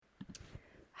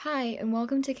Hi, and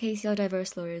welcome to KCL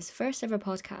Diverse Lawyers' first ever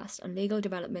podcast on legal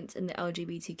developments in the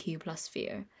LGBTQ plus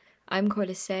sphere. I'm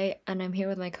Corliss Say, and I'm here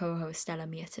with my co-host Stella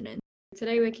Miettinen.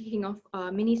 Today we're kicking off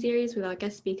our mini-series with our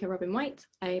guest speaker, Robin White,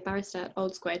 a barrister at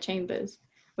Old Square Chambers.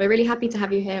 We're really happy to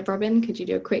have you here, Robin. Could you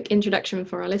do a quick introduction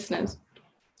for our listeners?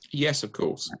 Yes, of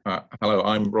course. Hello,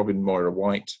 I'm Robin Moira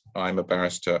White. I'm a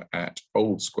barrister at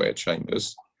Old Square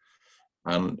Chambers,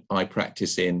 and I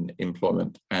practice in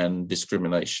employment and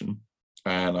discrimination.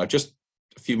 And I just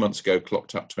a few months ago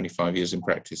clocked up 25 years in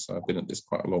practice, so I've been at this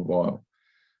quite a long while.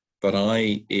 But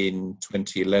I, in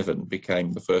 2011,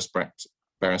 became the first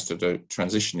barrister to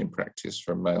transition in practice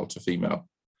from male to female,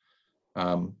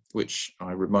 which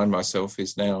I remind myself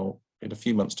is now, in a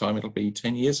few months' time, it'll be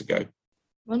 10 years ago.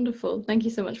 Wonderful. Thank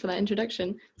you so much for that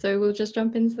introduction. So we'll just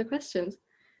jump into the questions.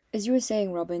 As you were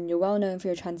saying, Robin, you're well known for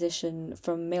your transition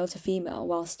from male to female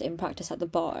whilst in practice at the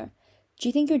bar. Do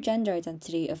you think your gender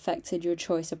identity affected your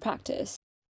choice of practice?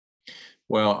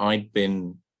 Well, I'm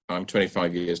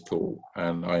 25 years tall,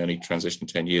 and I only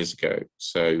transitioned 10 years ago,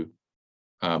 so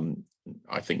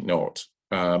I think not.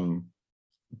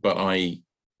 But I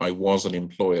was an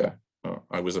employer.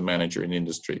 I was a manager in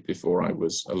industry before I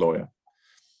was a lawyer.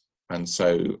 And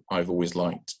so I've always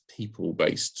liked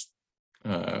people-based,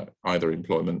 either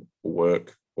employment or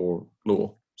work or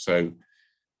law. So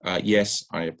yes,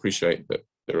 I appreciate that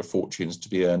there are fortunes to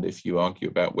be earned if you argue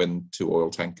about when two oil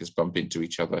tankers bump into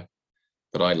each other.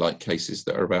 But I like cases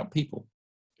that are about people.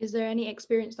 Is there any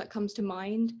experience that comes to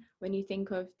mind when you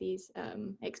think of these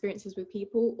experiences with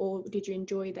people, or did you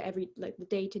enjoy the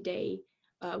day-to-day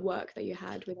work that you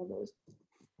had with others?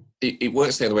 It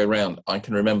works the other way around. I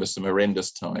can remember some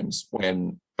horrendous times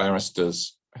when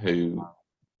barristers who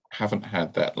haven't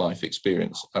had that life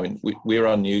experience. I mean, we're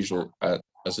unusual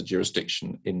as a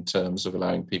jurisdiction in terms of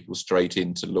allowing people straight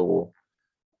into law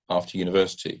after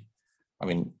university. I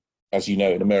mean, as you know,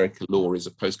 in America, law is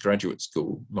a postgraduate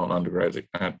school, not an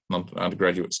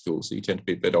undergraduate school, so you tend to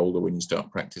be a bit older when you start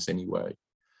practice anyway.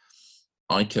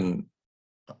 I can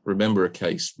remember a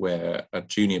case where a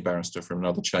junior barrister from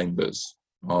another chambers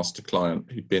asked a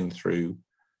client who'd been through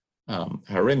a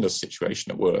horrendous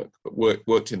situation at work, but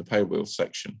worked in the pay bills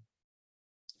section,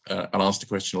 and asked a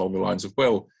question along the lines of,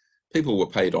 well, people were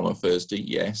paid on a Thursday,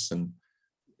 yes, and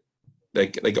they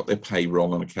got their pay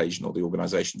wrong on occasion, or the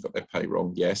organisation got their pay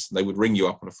wrong, yes, and they would ring you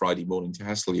up on a Friday morning to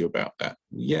hassle you about that,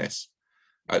 yes.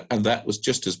 And that was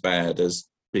just as bad as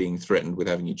being threatened with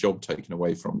having your job taken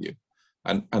away from you.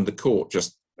 And the court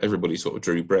everybody sort of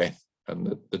drew breath,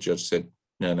 and the judge said,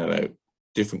 no,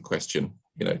 different question,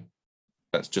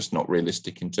 that's just not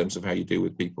realistic in terms of how you deal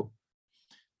with people.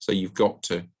 So you've got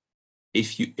to,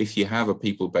 if you have a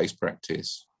people-based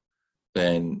practice,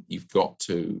 then you've got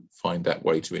to find that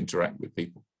way to interact with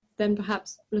people. Then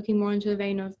perhaps looking more into the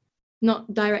vein of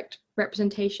not direct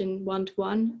representation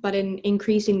one-to-one, but in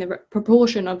increasing the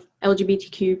proportion of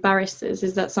LGBTQ barristers,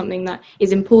 is that something that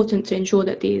is important to ensure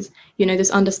that these,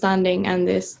 this understanding and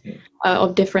this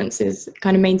of difference is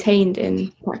kind of maintained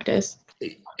in practice?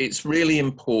 It's really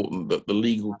important that the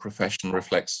legal profession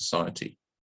reflects society.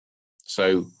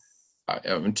 So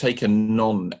take a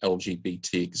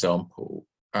non-LGBT example.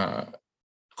 A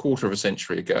quarter of a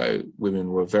century ago, women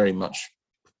were very much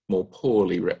more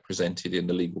poorly represented in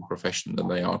the legal profession than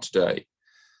they are today.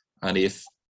 And if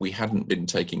we hadn't been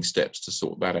taking steps to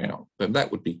sort that out, then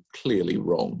that would be clearly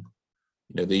wrong.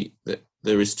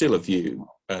 There is still a view,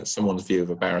 someone's view of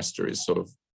a barrister is sort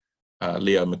of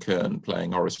Leo McKern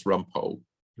playing Horace Rumpole,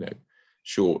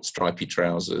 short stripy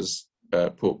trousers,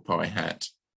 pork pie hat,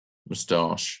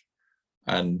 moustache.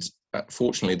 And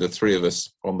fortunately, the three of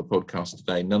us on the podcast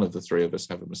today, none of the three of us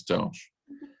have a moustache.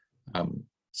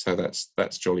 So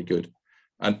that's jolly good.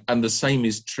 And the same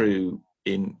is true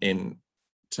in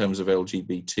terms of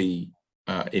LGBT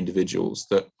individuals,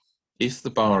 that if the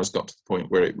bar has got to the point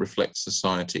where it reflects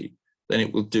society, then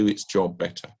it will do its job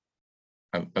better.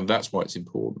 And that's why it's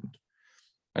important.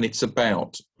 And it's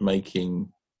about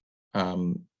making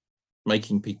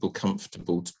people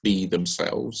comfortable to be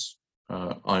themselves. I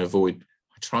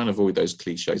try and avoid those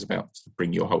cliches about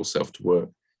bring your whole self to work,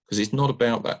 because it's not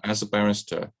about that. As a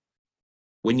barrister,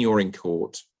 when you're in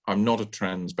court, I'm not a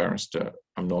trans barrister,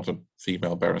 I'm not a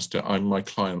female barrister, I'm my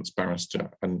client's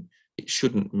barrister, and it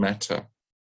shouldn't matter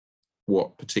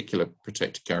what particular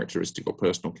protected characteristic or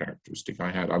personal characteristic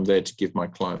I had. I'm there to give my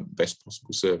client the best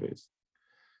possible service.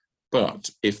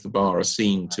 But if the bar are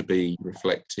seen to be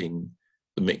reflecting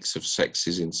the mix of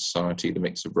sexes in society, the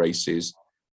mix of races,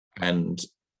 and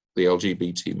the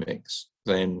LGBT mix,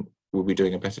 then we'll be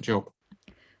doing a better job.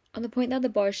 On the point that the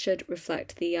bar should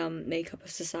reflect the makeup of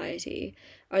society,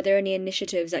 are there any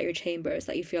initiatives at your chambers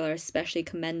that you feel are especially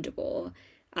commendable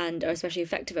and are especially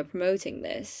effective at promoting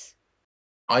this?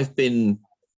 I've been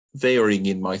varying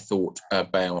in my thought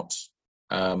about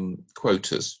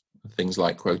quotas, things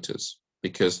like quotas,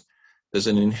 because there's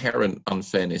an inherent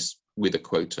unfairness with a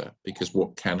quota, because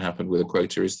what can happen with a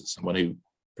quota is that someone who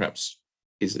perhaps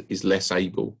is less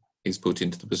able is put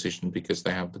into the position because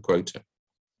they have the quota.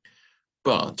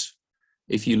 But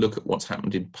if you look at what's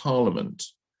happened in Parliament,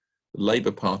 the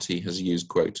Labour Party has used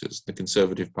quotas, the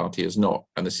Conservative Party has not.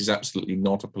 And this is absolutely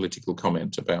not a political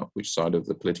comment about which side of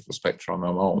the political spectrum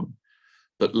I'm on.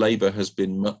 But Labour has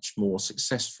been much more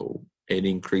successful in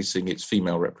increasing its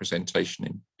female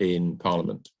representation in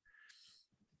Parliament.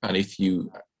 And if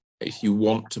you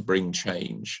want to bring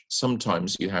change,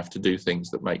 sometimes you have to do things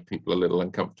that make people a little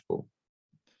uncomfortable.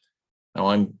 Now,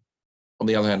 on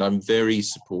the other hand, I'm very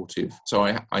supportive. So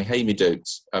I hay my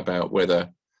doubts about whether,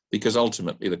 because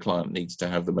ultimately the client needs to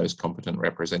have the most competent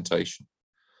representation.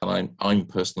 And I'm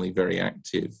personally very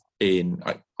active in,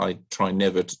 I try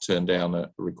never to turn down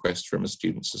a request from a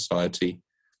student society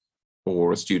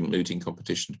or a student mooting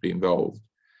competition to be involved,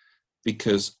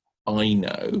 because I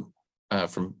know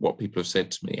from what people have said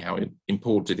to me how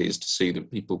important it is to see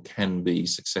that people can be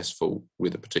successful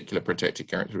with a particular protected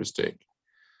characteristic.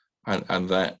 And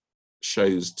that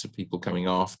shows to people coming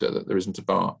after that there isn't a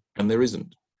bar, and there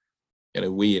isn't. You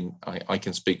know, I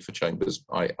can speak for Chambers.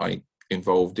 I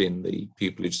involved in the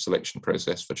pupillage selection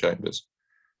process for Chambers,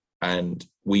 and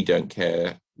we don't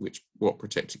care what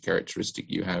protected characteristic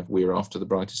you have. We're after the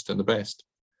brightest and the best,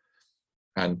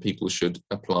 and people should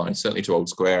apply. Certainly to Old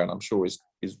Square, and I'm sure is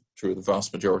true of the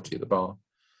vast majority of the bar.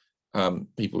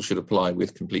 People should apply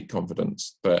with complete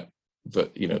confidence that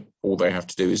you know all they have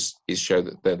to do is show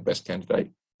that they're the best candidate,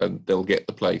 and they'll get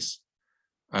the place,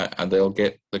 and they'll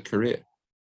get the career.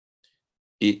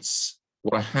 It's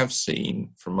what I have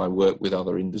seen from my work with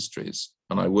other industries,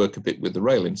 and I work a bit with the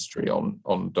rail industry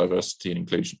on diversity and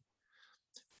inclusion.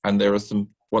 And there are some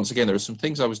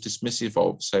things I was dismissive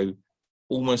of. So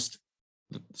almost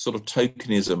the sort of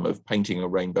tokenism of painting a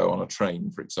rainbow on a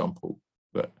train, for example.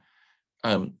 But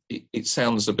it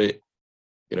sounds a bit,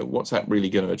 you know, what's that really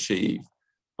going to achieve?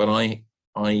 But I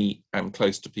am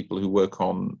close to people who work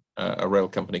on a rail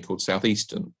company called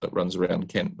Southeastern that runs around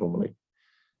Kent normally.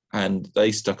 And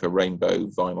they stuck a rainbow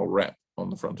vinyl wrap on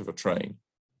the front of a train.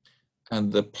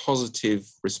 And the positive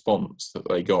response that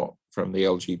they got from the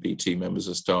LGBT members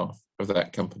of staff of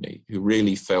that company, who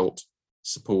really felt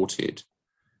supported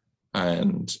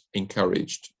and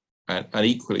encouraged, and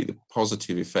equally the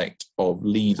positive effect of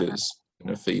leaders in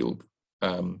a field,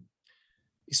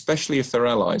 especially if they're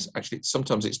allies. Actually,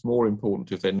 sometimes it's more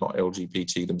important if they're not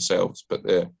LGBT themselves, but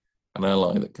they're an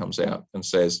ally that comes out and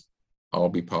says, I'll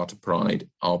be part of Pride,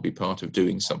 I'll be part of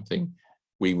doing something.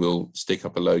 We will stick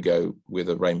up a logo with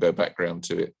a rainbow background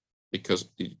to it because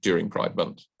during Pride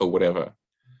Month or whatever,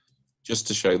 just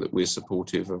to show that we're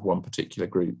supportive of one particular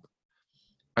group.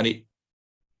 And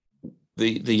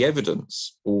the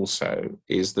evidence also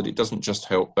is that it doesn't just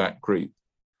help that group.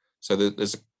 So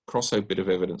there's a crossover bit of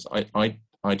evidence.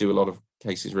 I do a lot of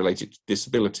cases related to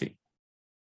disability.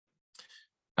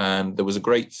 And there was a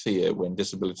great fear when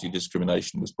disability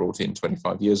discrimination was brought in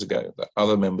 25 years ago that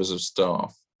other members of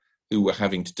staff who were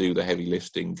having to do the heavy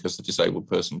lifting because the disabled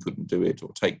person couldn't do it, or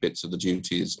take bits of the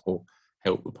duties, or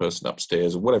help the person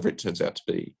upstairs, or whatever it turns out to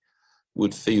be,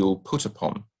 would feel put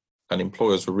upon. And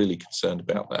employers were really concerned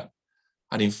about that.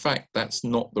 And in fact, that's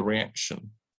not the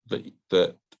reaction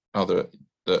that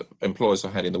employers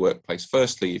have had in the workplace.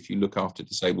 Firstly, if you look after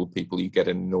disabled people, you get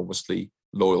an enormously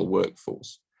loyal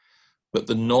workforce. But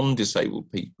the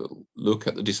non-disabled people look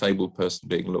at the disabled person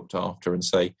being looked after and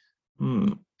say,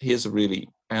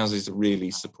 ours is a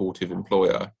really supportive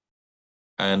employer,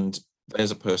 and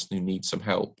there's a person who needs some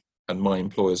help, and my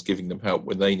employer's giving them help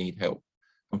when they need help.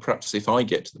 And perhaps if I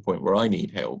get to the point where I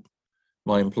need help,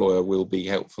 my employer will be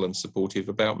helpful and supportive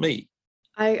about me.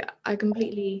 I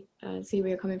completely see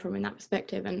where you're coming from in that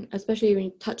perspective, and especially when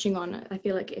you're touching on, I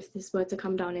feel like if this were to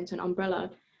come down into an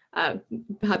umbrella,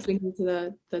 perhaps linking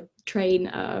to the train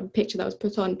picture that was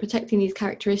put on, protecting these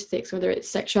characteristics, whether it's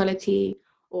sexuality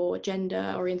or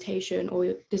gender orientation or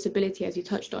your disability, as you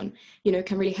touched on, you know,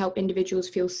 can really help individuals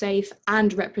feel safe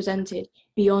and represented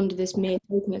beyond this mere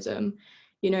tokenism,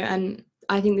 you know. And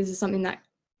I think this is something that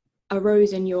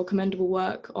arose in your commendable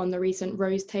work on the recent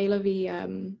Rose Taylor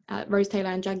and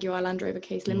Jaguar Land Rover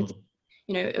case limited,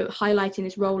 you know, highlighting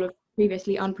this role of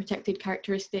previously unprotected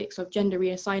characteristics of gender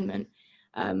reassignment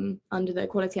under the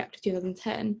Equality Act of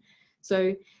 2010.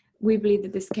 So we believe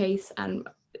that this case and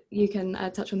you can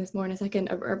touch on this more in a second,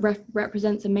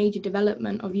 represents a major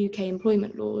development of UK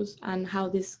employment laws and how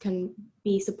this can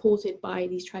be supported by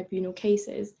these tribunal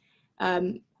cases.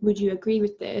 Would you agree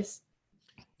with this?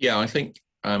 Yeah, I think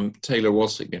Taylor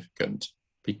was significant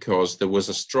because there was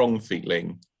a strong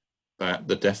feeling that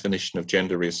the definition of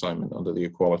gender reassignment under the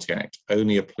Equality Act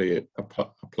only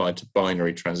applied to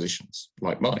binary transitions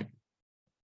like mine,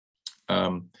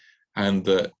 and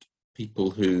that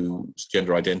people whose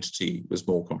gender identity was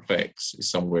more complex, is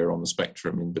somewhere on the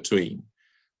spectrum in between,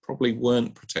 probably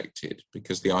weren't protected,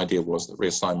 because the idea was that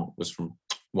reassignment was from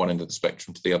one end of the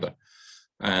spectrum to the other.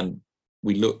 And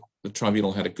the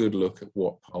tribunal had a good look at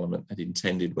what Parliament had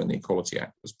intended when the Equality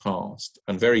Act was passed,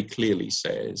 and very clearly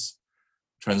says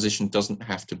transition doesn't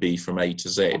have to be from A to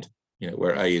Z,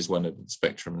 where A is one end of the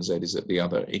spectrum and Z is at the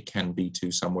other. It can be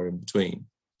to somewhere in between.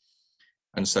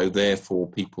 And so therefore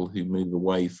people who move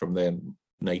away from their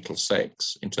natal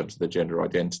sex in terms of their gender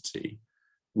identity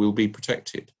will be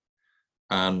protected.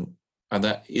 And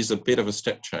that is a bit of a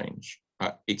step change.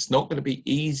 It's not going to be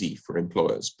easy for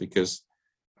employers, because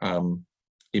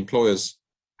employers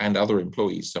and other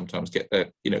employees sometimes get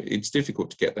that, it's difficult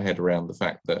to get their head around the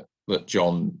fact that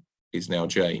John is now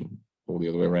Jane, or the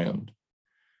other way around.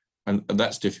 And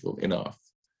that's difficult enough.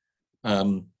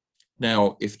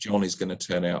 Now, if John is going to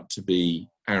turn out to be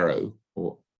Arrow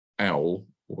or Owl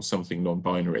or something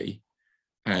non-binary,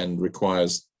 and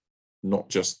requires not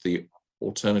just the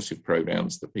alternative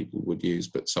pronouns that people would use,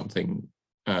 but something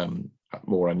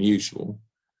more unusual,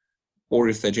 or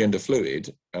if they're gender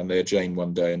fluid and they're Jane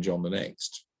one day and John the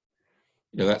next,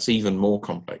 that's even more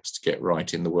complex to get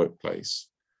right in the workplace.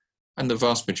 And the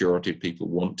vast majority of people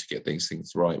want to get these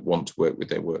things right, want to work with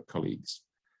their work colleagues,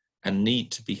 and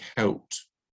need to be helped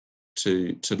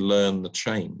to learn the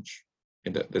change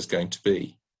that there's going to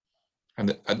be.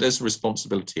 And there's a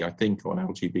responsibility, I think, on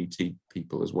LGBT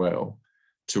people as well,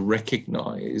 to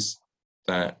recognise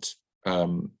that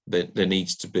there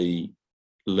needs to be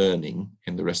learning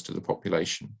in the rest of the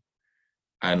population,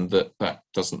 and that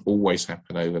doesn't always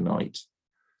happen overnight.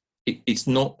 It's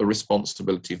not the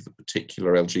responsibility of the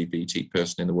particular LGBT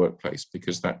person in the workplace,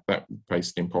 because that would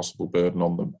place an impossible burden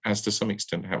on them, as to some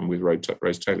extent happened with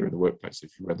Rose Taylor in the workplace,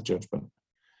 if you read the judgment.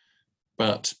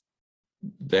 But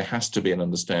there has to be an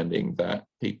understanding that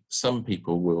some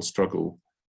people will struggle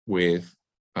with,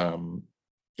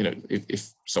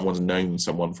 if someone's known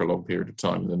someone for a long period of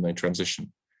time and then they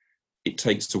transition, it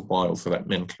takes a while for that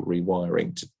mental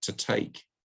rewiring to take.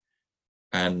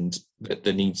 And that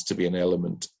there needs to be an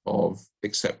element of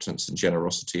acceptance and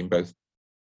generosity in both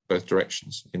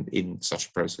directions in such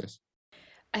a process.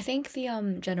 I think the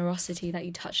generosity that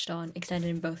you touched on, extended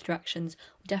in both directions,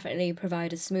 will definitely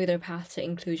provide a smoother path to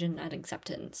inclusion and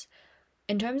acceptance.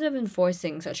 In terms of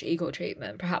enforcing such equal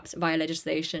treatment, perhaps via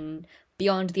legislation,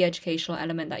 beyond the educational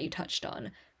element that you touched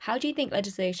on, how do you think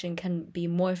legislation can be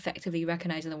more effectively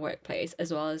recognised in the workplace,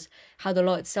 as well as how the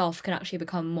law itself can actually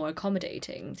become more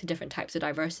accommodating to different types of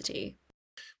diversity?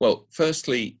 Well,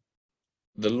 firstly,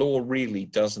 the law really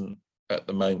doesn't, at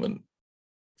the moment,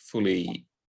 fully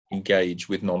engage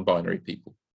with non-binary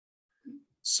people.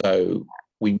 So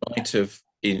we might have,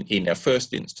 in our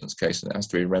first instance case, and it has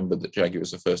to be remembered that Jaguar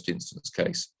is a first instance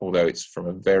case, although it's from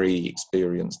a very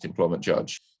experienced employment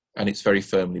judge, and it's very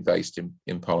firmly based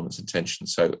in Parliament's intention.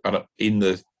 So in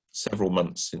the several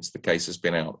months since the case has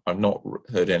been out, I've not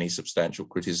heard any substantial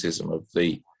criticism of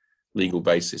the legal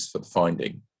basis for the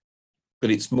finding.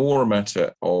 But it's more a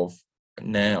matter of,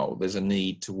 now there's a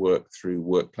need to work through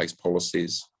workplace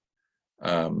policies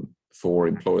for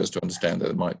employers to understand that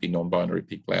there might be non-binary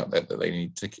people out there that they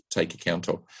need to take account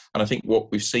of. And I think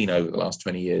what we've seen over the last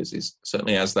 20 years is,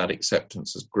 certainly as that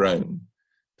acceptance has grown,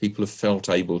 people have felt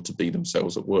able to be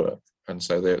themselves at work. And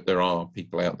so there are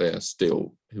people out there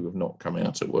still who have not come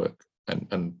out at work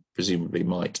and presumably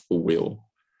might or will.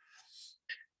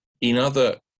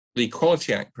 The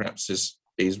Equality Act perhaps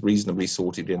is reasonably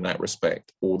sorted in that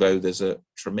respect, although there's a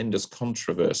tremendous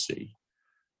controversy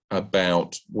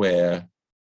about where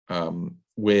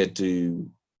do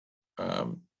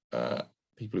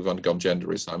people who've undergone gender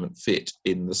reassignment fit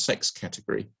in the sex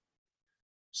category.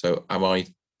 So am I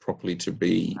properly to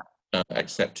be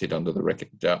accepted under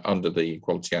the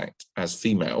Equality Act as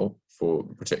female for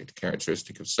the protected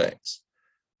characteristic of sex?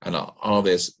 And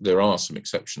there are some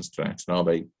exceptions to that, and are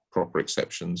they proper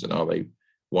exceptions, and are they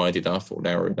wide enough or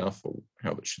narrow enough, or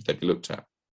how should they be looked at?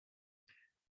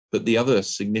 But the other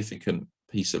significant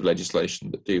piece of legislation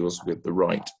that deals with the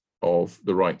rights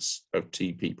of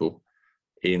T people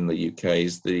in the UK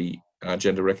is the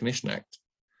Gender Recognition Act.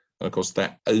 And of course,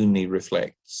 that only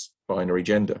reflects binary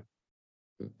gender.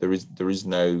 There is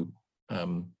no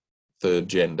third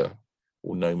gender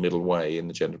or no middle way in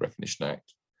the Gender Recognition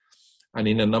Act, and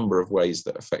in a number of ways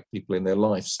that affect people in their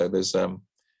life. So there's an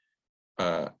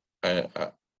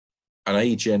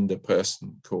agender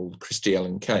person called Christy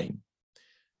Ellen Kane,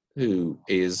 who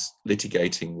is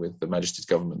litigating with the Majesty's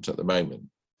government at the moment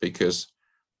because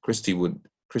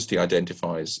Christy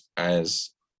identifies as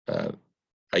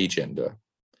agender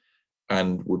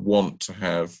and would want to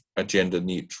have a gender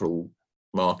neutral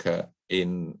marker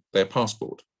in their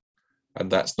passport, and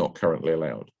that's not currently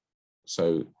allowed.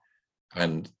 So,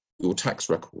 and your tax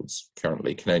records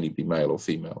currently can only be male or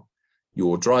female.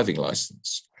 Your driving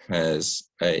license has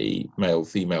a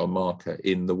male-female marker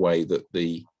in the way that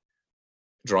the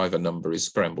driver number is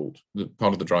scrambled.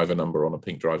 Part of the driver number on a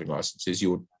pink driving license is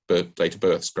your date of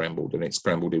birth scrambled, and it's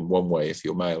scrambled in one way if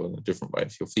you're male and a different way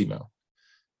if you're female.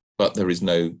 But there is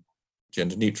no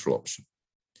gender neutral option.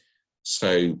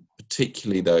 So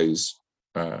particularly those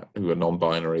who are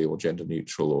non-binary or gender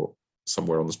neutral or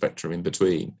somewhere on the spectrum in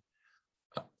between,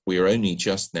 we are only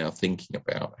just now thinking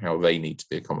about how they need to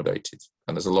be accommodated.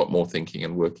 And there's a lot more thinking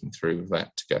and working through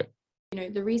that to go.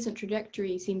 The recent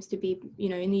trajectory seems to be,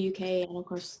 in the UK and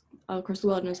across the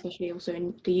world, and especially also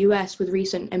in the US, with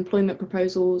recent employment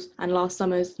proposals and last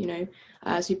summer's,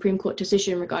 Supreme Court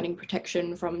decision regarding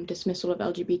protection from dismissal of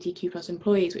LGBTQ plus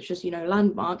employees, which was,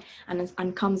 landmark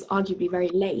and comes arguably very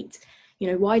late.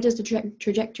 Why does the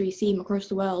trajectory seem across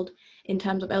the world in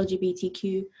terms of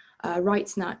LGBTQ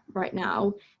rights right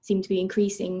now seem to be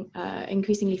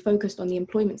increasingly focused on the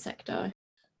employment sector?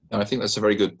 I think that's a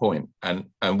very good point. And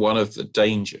one of the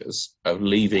dangers of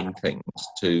leaving things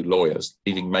to lawyers,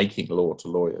 making law to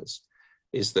lawyers,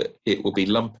 is that it will be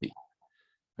lumpy.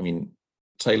 I mean,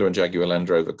 Taylor and Jaguar Land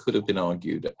Rover could have been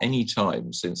argued at any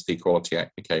time since the Equality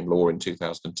Act became law in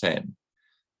 2010,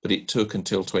 but it took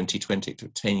until 2020, it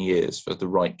took 10 years for the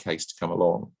right case to come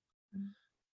along.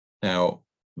 Now,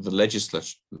 the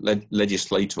legislators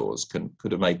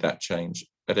could have made that change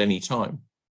at any time,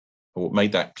 or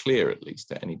made that clear at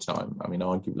least at any time. I mean,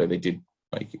 arguably they did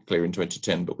make it clear in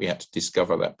 2010, but we had to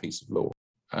discover that piece of law.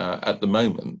 At the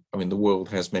moment, I mean, the world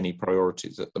has many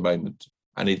priorities at the moment,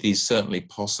 and it is certainly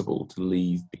possible to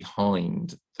leave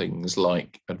behind things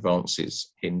like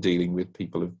advances in dealing with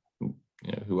people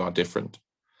who are different.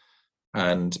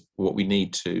 And what we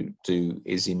need to do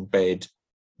is embed,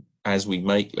 as we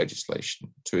make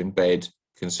legislation, to embed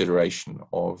consideration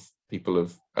of people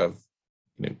of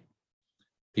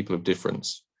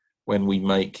difference when we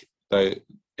make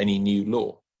any new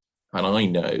law. And I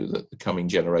know that the coming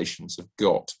generations have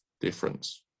got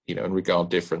difference, and regard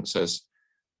difference as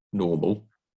normal,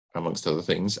 amongst other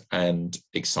things, and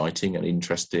exciting and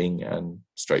interesting and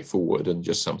straightforward and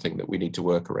just something that we need to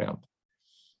work around.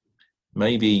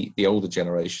 Maybe the older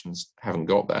generations haven't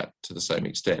got that to the same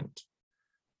extent,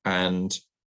 and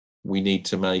we need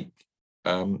to make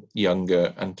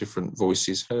younger and different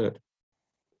voices heard.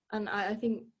 And I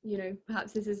think,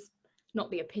 perhaps this is not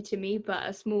the epitome, but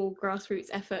a small grassroots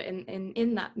effort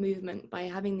in that movement by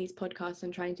having these podcasts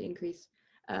and trying to increase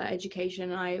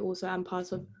education. I also am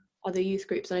part of other youth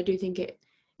groups, and I do think it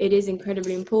is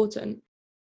incredibly important.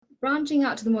 Branching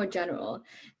out to the more general,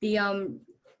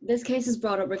 this case has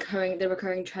brought up the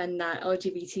recurring trend that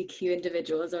LGBTQ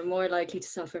individuals are more likely to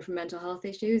suffer from mental health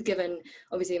issues, given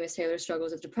obviously Ms. Taylor's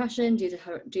struggles with depression due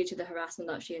to the harassment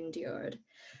that she endured.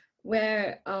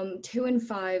 Where 2 in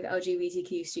 5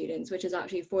 LGBTQ students, which is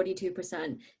actually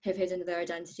 42%, have hidden their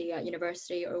identity at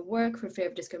university or work for fear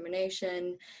of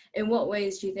discrimination. In what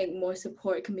ways do you think more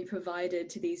support can be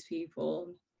provided to these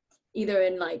people, either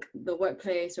in the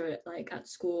workplace or at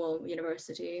school,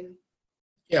 university?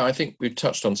 Yeah, I think we've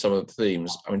touched on some of the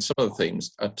themes. I mean, some of the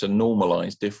themes are to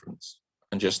normalise difference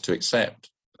and just to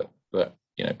accept that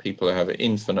people have an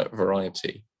infinite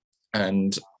variety,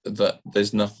 and that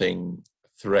there's nothing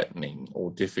threatening or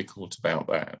difficult about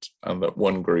that, and that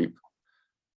one group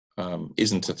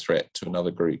isn't a threat to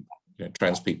another group.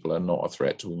 Trans people are not a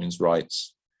threat to women's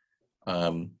rights.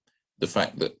 The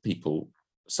fact that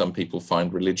some people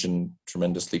find religion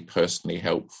tremendously personally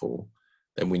helpful,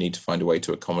 then we need to find a way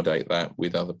to accommodate that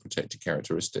with other protected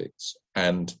characteristics,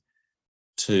 and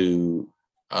to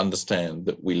understand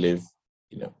that we live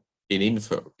in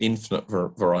infinite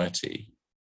variety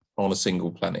on a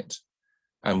single planet,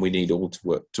 and we need all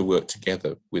to work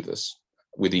together with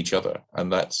each other.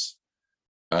 And that's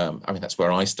that's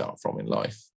where I start from in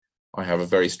life. I have a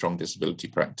very strong disability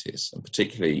practice, and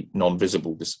particularly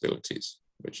non-visible disabilities,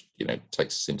 which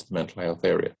takes us into the mental health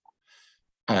area.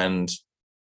 And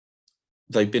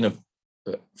they've been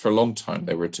for a long time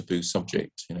they were a taboo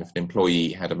subject. If an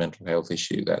employee had a mental health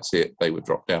issue, that's it. They would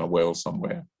drop down a well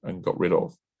somewhere and got rid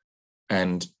of.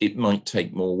 And it might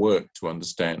take more work to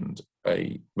understand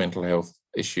a mental health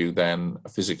issue than a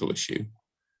physical issue.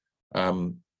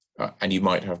 And you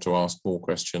might have to ask more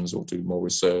questions or do more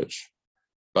research,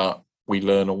 but we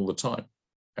learn all the time.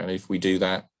 And if we do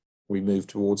that, we move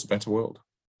towards a better world.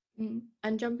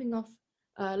 And jumping off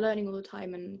learning all the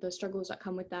time and the struggles that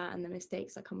come with that and the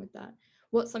mistakes that come with that,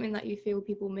 what's something that you feel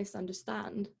people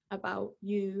misunderstand about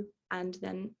you and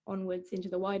then onwards into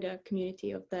the wider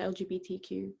community of the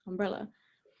LGBTQ umbrella?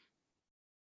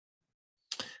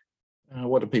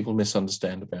 What do people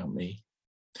misunderstand about me?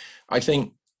 I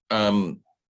think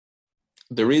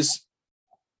there is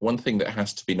one thing that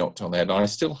has to be knocked on the head, and I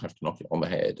still have to knock it on the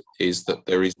head, is that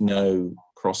there is no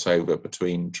crossover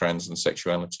between trans and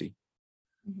sexuality.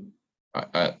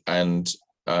 And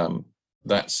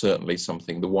that's certainly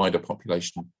something the wider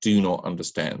population do not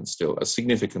understand still. A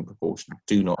significant proportion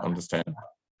do not understand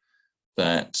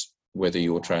that whether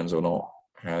you're trans or not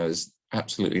has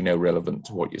absolutely no relevance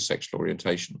to what your sexual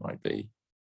orientation might be.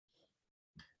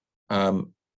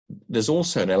 There's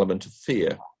also an element of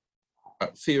fear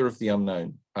of the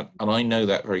unknown. And I know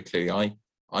that very clearly.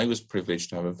 I was privileged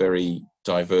to have a very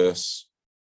diverse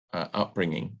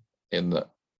upbringing in that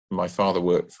my father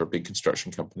worked for a big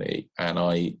construction company and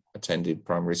I attended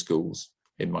primary schools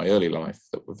in my early life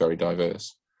that were very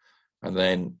diverse. And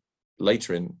then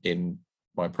later in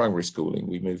my primary schooling,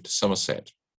 we moved to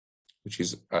Somerset, which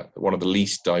is one of the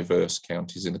least diverse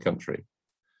counties in the country,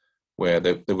 where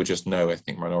there were just no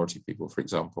ethnic minority people, for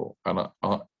example. And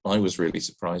I was really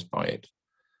surprised by it.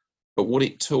 But what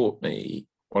it taught me,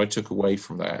 what I took away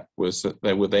from that, was that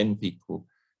there were then people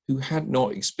who had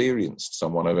not experienced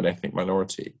someone of an ethnic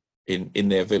minority in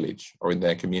their village or in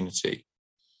their community,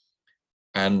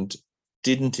 and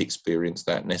didn't experience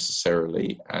that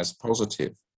necessarily as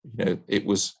positive. You know, it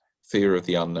was fear of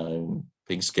the unknown,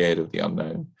 being scared of the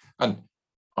unknown. And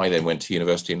I then went to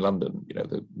university in London, you know,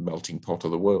 the melting pot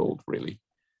of the world, really.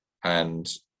 And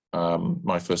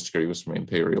my first degree was from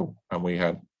Imperial, and we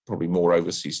had probably more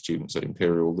overseas students at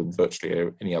Imperial than virtually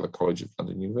any other college of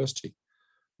London University,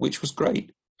 which was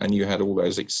great. And you had all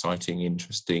those exciting,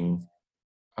 interesting,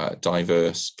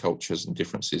 diverse cultures and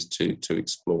differences to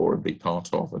explore and be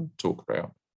part of and talk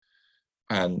about.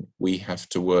 And we have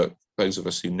to work, those of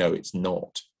us who know it's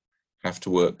not, have to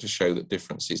work to show that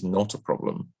difference is not a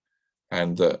problem,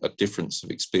 and that a difference of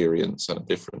experience and a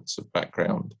difference of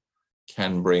background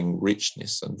can bring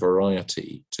richness and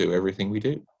variety to everything we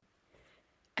do.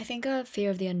 I think a fear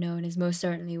of the unknown is most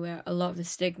certainly where a lot of the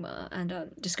stigma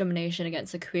and discrimination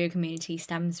against the queer community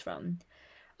stems from.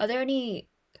 Are there any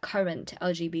current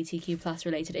LGBTQ plus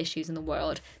related issues in the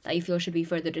world that you feel should be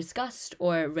further discussed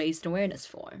or raised awareness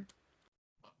for?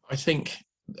 I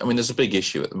mean, there's a big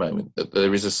issue at the moment that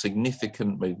there is a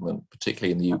significant movement,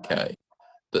 particularly in the UK,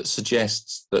 that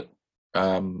suggests that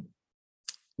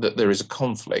that there is a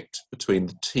conflict between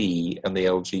the T and the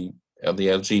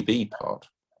LGB part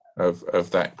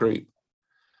of that group.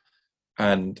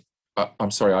 And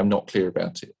I'm sorry, I'm not clear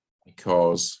about it,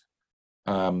 because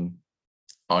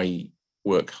I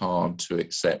work hard to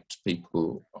accept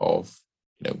people of,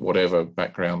 you know, whatever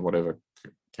background, whatever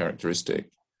characteristic.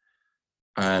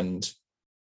 And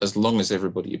as long as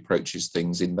everybody approaches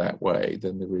things in that way,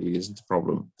 then there really isn't a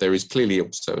problem. There is clearly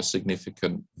also a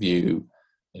significant view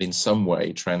that in some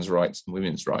way trans rights and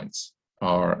women's rights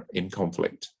are in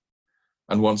conflict.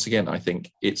 And once again, I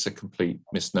think it's a complete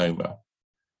misnomer.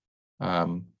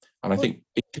 And I think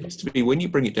it tends to be, when you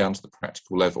bring it down to the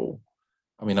practical level,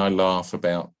 I mean, I laugh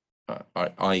about,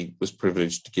 I was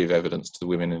privileged to give evidence to the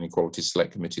Women and Equality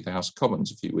Select Committee of the House of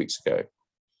Commons a few weeks ago.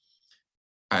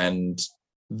 And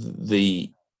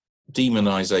the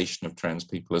demonisation of trans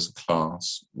people as a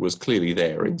class was clearly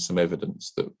there in some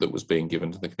evidence that was being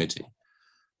given to the committee.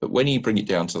 But when you bring it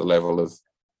down to the level of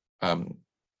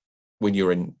when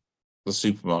you're in the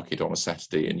supermarket on a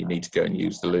Saturday and you need to go and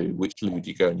use the loo, which loo do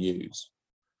you go and use?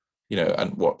 You know,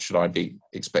 and what should I be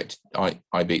expected?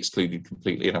 I be excluded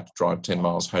completely and have to drive 10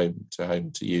 miles home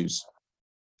to use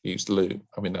the loo.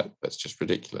 I mean, that's just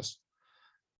ridiculous.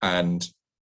 And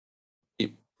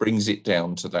it brings it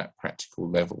down to that practical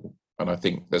level. And I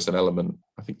think there's an element,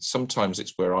 I think sometimes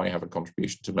it's where I have a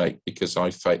contribution to make, because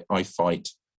I fight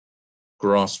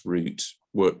grassroots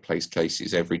workplace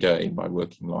cases every day in my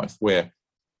working life where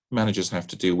managers have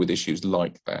to deal with issues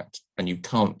like that, and you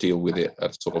can't deal with it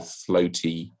at a sort of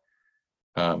floaty,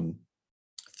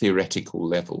 theoretical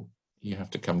level. You have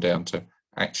to come down to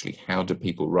actually, how do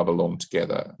people rub along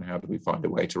together, and how do we find a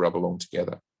way to rub along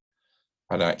together?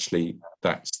 And actually,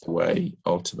 that's the way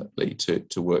ultimately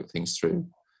to work things through,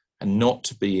 and not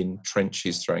to be in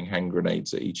trenches throwing hand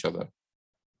grenades at each other.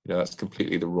 You know, that's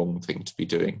completely the wrong thing to be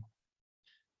doing.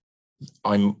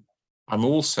 I'm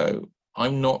also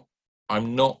I'm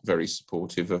not very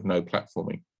supportive of no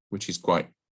platforming, which is quite,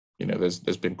 there's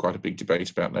been quite a big debate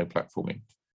about no platforming.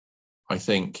 I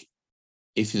think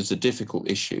if it's a difficult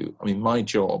issue, I mean, my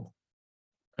job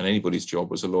and anybody's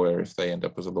job as a lawyer, if they end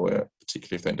up as a lawyer,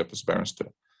 particularly if they end up as a barrister,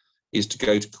 is to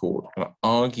go to court and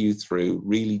argue through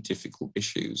really difficult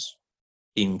issues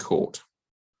in court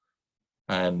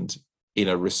and in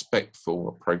a respectful,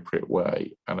 appropriate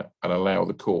way, and allow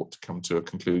the court to come to a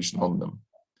conclusion on them.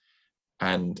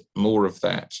 And more of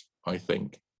that, I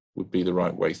think, would be the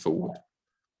right way forward.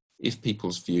 If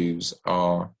people's views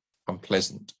are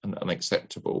unpleasant and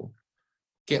unacceptable,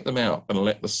 get them out and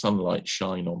let the sunlight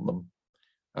shine on them,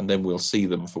 and then we'll see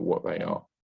them for what they are.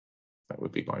 That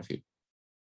would be my view.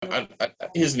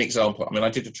 Here's an example. I mean, I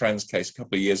did a trans case a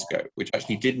couple of years ago, which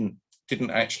actually didn't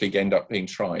actually end up being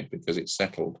tried because it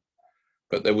settled.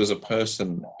 But there was a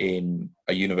person in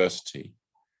a university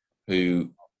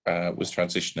who was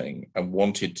transitioning and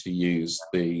wanted to use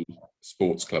the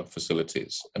sports club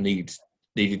facilities and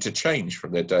needed to change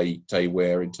from their day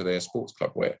wear into their sports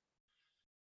club wear.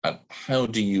 And how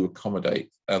do you accommodate?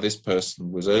 Now, this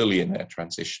person was early in their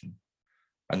transition,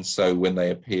 and so when they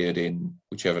appeared in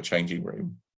whichever changing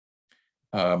room,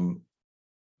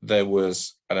 there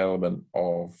was an element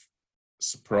of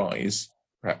surprise,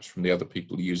 perhaps from the other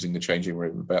people using the changing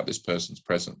room, about this person's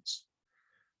presence.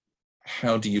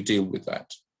 How do you deal with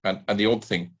that? And the odd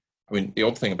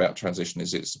thing about transition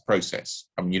is it's a process.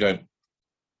 I mean,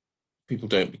 people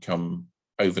don't become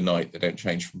overnight, they don't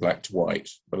change from black to white,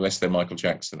 unless they're Michael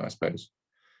Jackson, I suppose.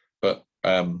 But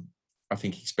I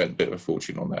think he spent a bit of a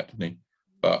fortune on that, didn't he?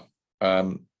 But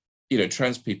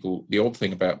trans people, the odd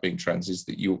thing about being trans is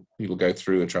that people go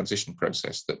through a transition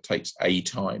process that takes a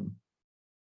time,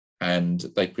 and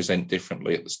they present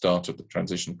differently at the start of the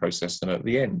transition process than at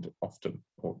the end, often,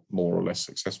 or more or less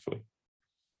successfully,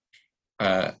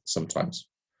 sometimes.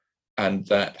 And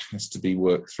that has to be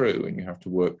worked through, and you have to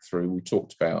work through, we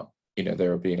talked about,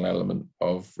 there being an element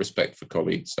of respect for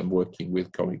colleagues and working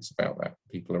with colleagues about that,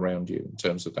 people around you in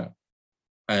terms of that.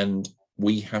 And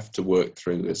we have to work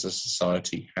through as a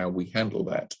society how we handle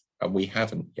that, and we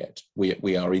haven't yet.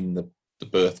 We are in the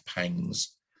birth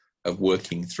pangs of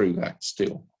working through that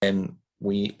still. And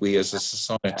we as a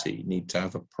society need to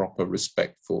have a proper,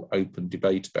 respectful, open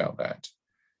debate about that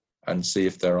and see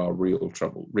if there are real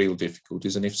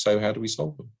difficulties, and if so, how do we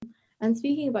solve them? And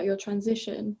speaking about your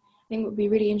transition, I think what would be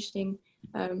really interesting,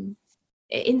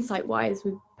 insight-wise,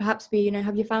 would perhaps be,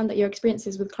 have you found that your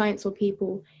experiences with clients or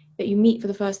people that you meet for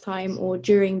the first time or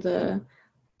during the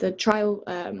trial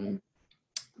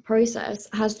process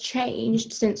has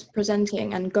changed since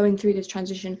presenting and going through this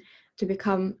transition to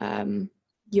become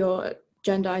your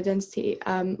gender identity?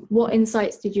 What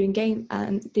insights did you gain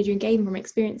from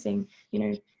experiencing,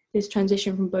 this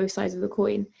transition from both sides of the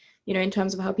coin, in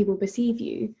terms of how people perceive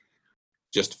you?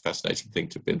 Just a fascinating thing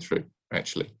to have been through,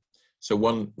 actually. So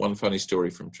one funny story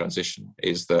from transition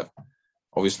is that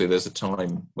obviously there's a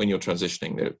time when you're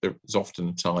transitioning, there's often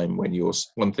a time when you're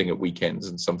one thing at weekends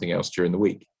and something else during the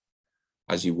week,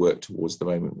 as you work towards the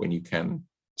moment when you can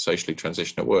socially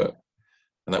transition at work.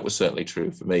 And that was certainly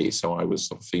true for me. So I was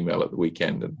sort of female at the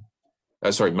weekend and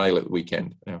male at the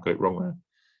weekend. Now I've got it wrong there.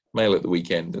 Male at the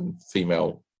weekend and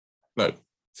female at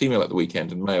the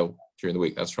weekend and male during the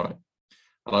week. That's right.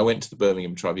 And I went to the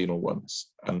Birmingham Tribunal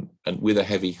once, and with a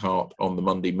heavy heart on the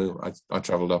Monday morning, I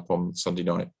travelled up on Sunday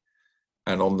night,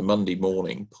 and on the Monday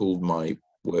morning pulled my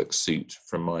work suit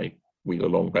from my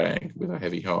wheel-along bag with a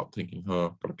heavy heart, thinking,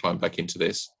 I've got to climb back into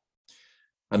this.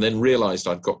 And then realised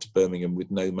I'd got to Birmingham with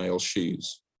no male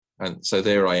shoes. And so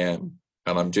there I am,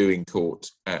 and I'm doing court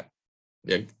at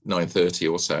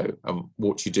 9:30 or so.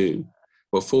 What do you do?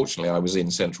 Well, fortunately, I was in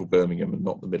central Birmingham and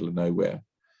not the middle of nowhere.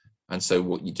 And so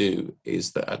what you do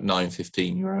is that at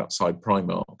 9:15, you're outside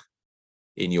Primark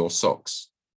in your socks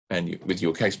and with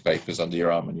your case papers under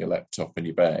your arm and your laptop and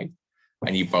your bag,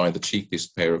 and you buy the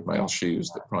cheapest pair of male shoes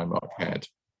that Primark had,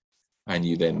 and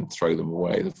you then throw them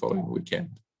away the following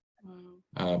weekend.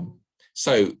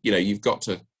 So, you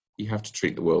have to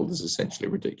treat the world as essentially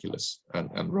ridiculous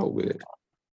and roll with it.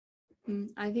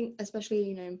 I think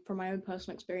especially, from my own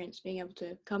personal experience, being able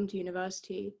to come to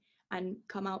university and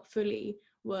come out fully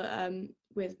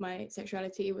with my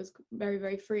sexuality was very,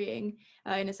 very freeing,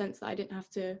 in a sense that I didn't have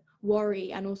to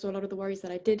worry, and also a lot of the worries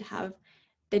that I did have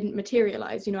didn't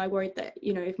materialize. I worried that,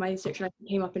 if my sexuality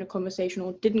came up in a conversation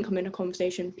or didn't come in a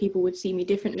conversation, people would see me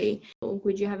differently.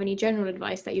 Would you have any general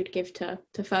advice that you'd give to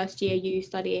first year you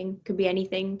studying? Could be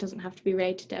anything, doesn't have to be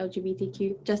related to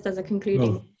LGBTQ, just as a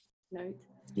concluding note.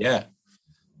 Yeah.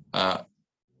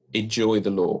 Enjoy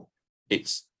the law.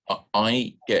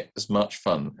 I get as much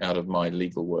fun out of my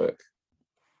legal work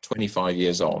 25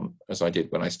 years on as I did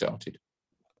when I started.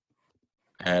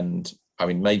 And I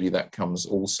mean, maybe that comes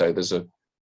also,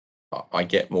 I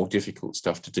get more difficult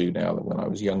stuff to do now than when I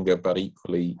was younger, but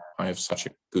equally I have such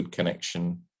a good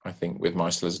connection, I think, with my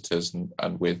solicitors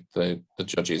and with the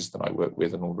judges that I work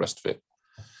with and all the rest of it,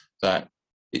 that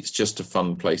it's just a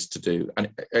fun place to do, and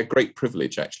a great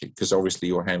privilege actually, because obviously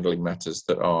you're handling matters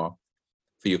that are,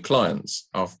 for your clients,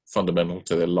 are fundamental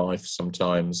to their life,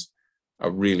 sometimes are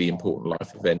really important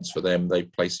life events for them. They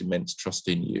place immense trust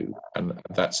in you, and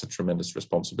that's a tremendous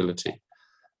responsibility,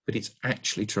 but it's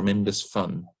actually tremendous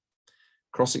fun.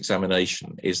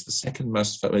 Cross-examination is the second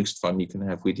most fun you can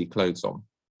have with your clothes on.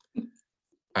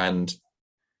 And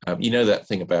you know that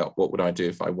thing about what would I do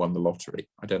if I won the lottery?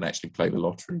 I don't actually play the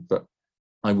lottery, but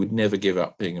I would never give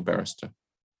up being a barrister.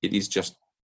 It is just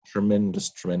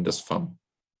tremendous, tremendous fun.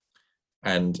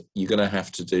 And you're going to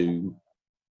have to do,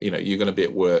 you're going to be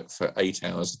at work for 8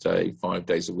 hours a day, 5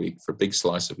 days a week for a big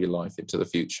slice of your life into the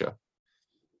future.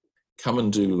 Come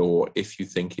and do law if you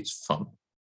think it's fun.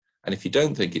 And if you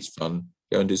don't think it's fun,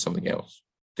 go and do something else.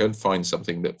 Go and find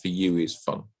something that for you is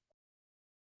fun.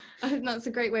 I think that's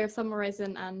a great way of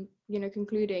summarizing and,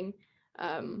 concluding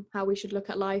how we should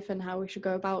look at life and how we should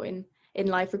go about in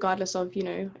life, regardless of,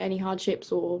 any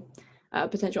hardships or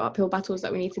potential uphill battles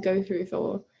that we need to go through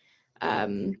for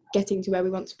getting to where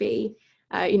we want to be,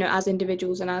 as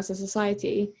individuals and as a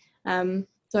society.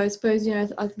 So I suppose,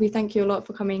 we thank you a lot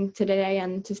for coming today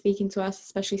and to speaking to us,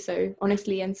 especially so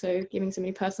honestly and so giving so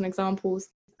many personal examples.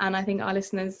 And I think our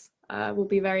listeners will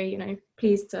be very,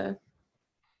 pleased to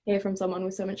hear from someone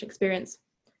with so much experience,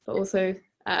 but also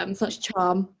such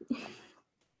charm.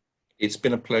 It's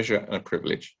been a pleasure and a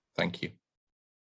privilege. Thank you.